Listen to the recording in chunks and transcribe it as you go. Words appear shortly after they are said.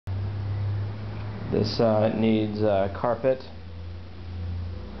This needs carpet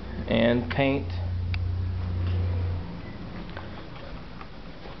and paint.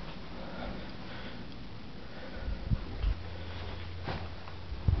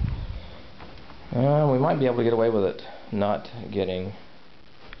 We might be able to get away with it not getting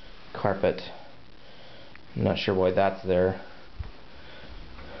carpet. I'm not sure why that's there.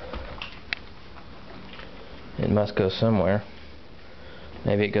 It must go somewhere.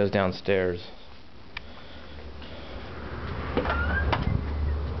 Maybe it goes downstairs.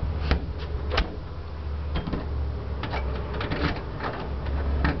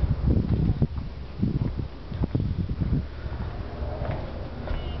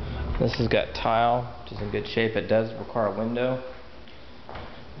 This has got tile, which is in good shape. It does require a window.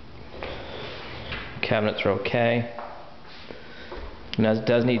 Cabinets are okay. And it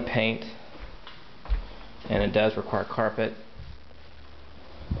does need paint, and it does require carpet.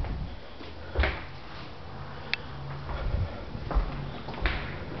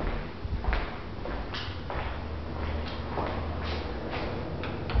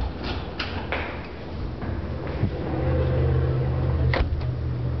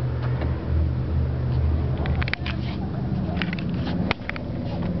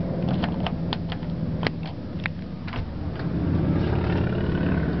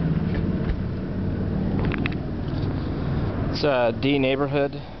 It's a D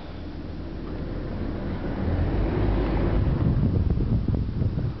neighborhood.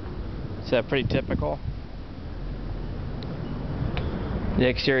 It's pretty typical. The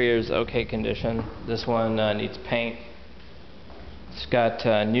exterior is okay condition. This one needs paint. It's got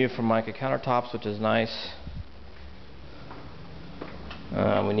new Formica countertops, which is nice.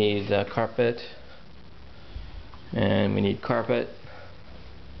 We need carpet, and we need carpet.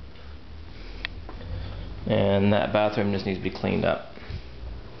 And that bathroom just needs to be cleaned up.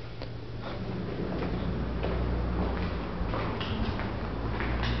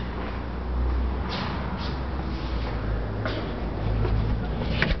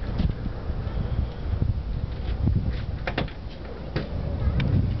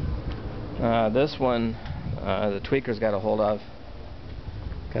 This one, the tweakers got a hold of.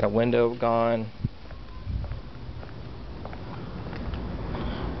 Got a window gone.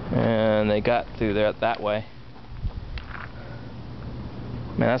 And they got through there that way.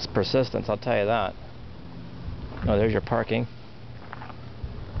 Man, that's persistence, I'll tell you that. Oh, there's your parking.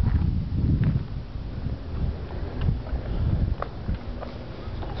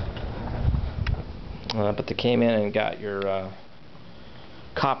 But they came in and got your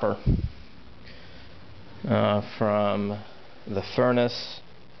copper from the furnace.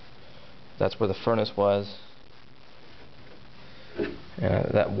 That's where the furnace was.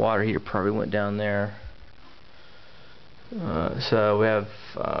 That water heater probably went down there. So we have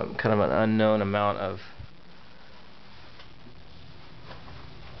kind of an unknown amount of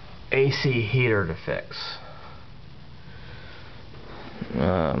AC heater to fix.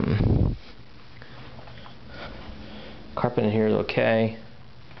 Carpet in here is okay.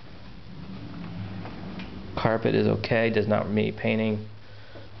 Carpet is okay, does not need painting.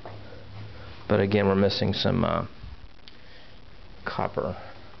 But again, we're missing some copper.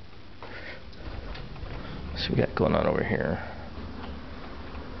 So we got going on over here.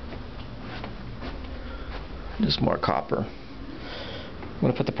 Just more copper. I'm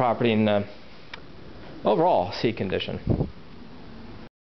going to put the property in overall C condition.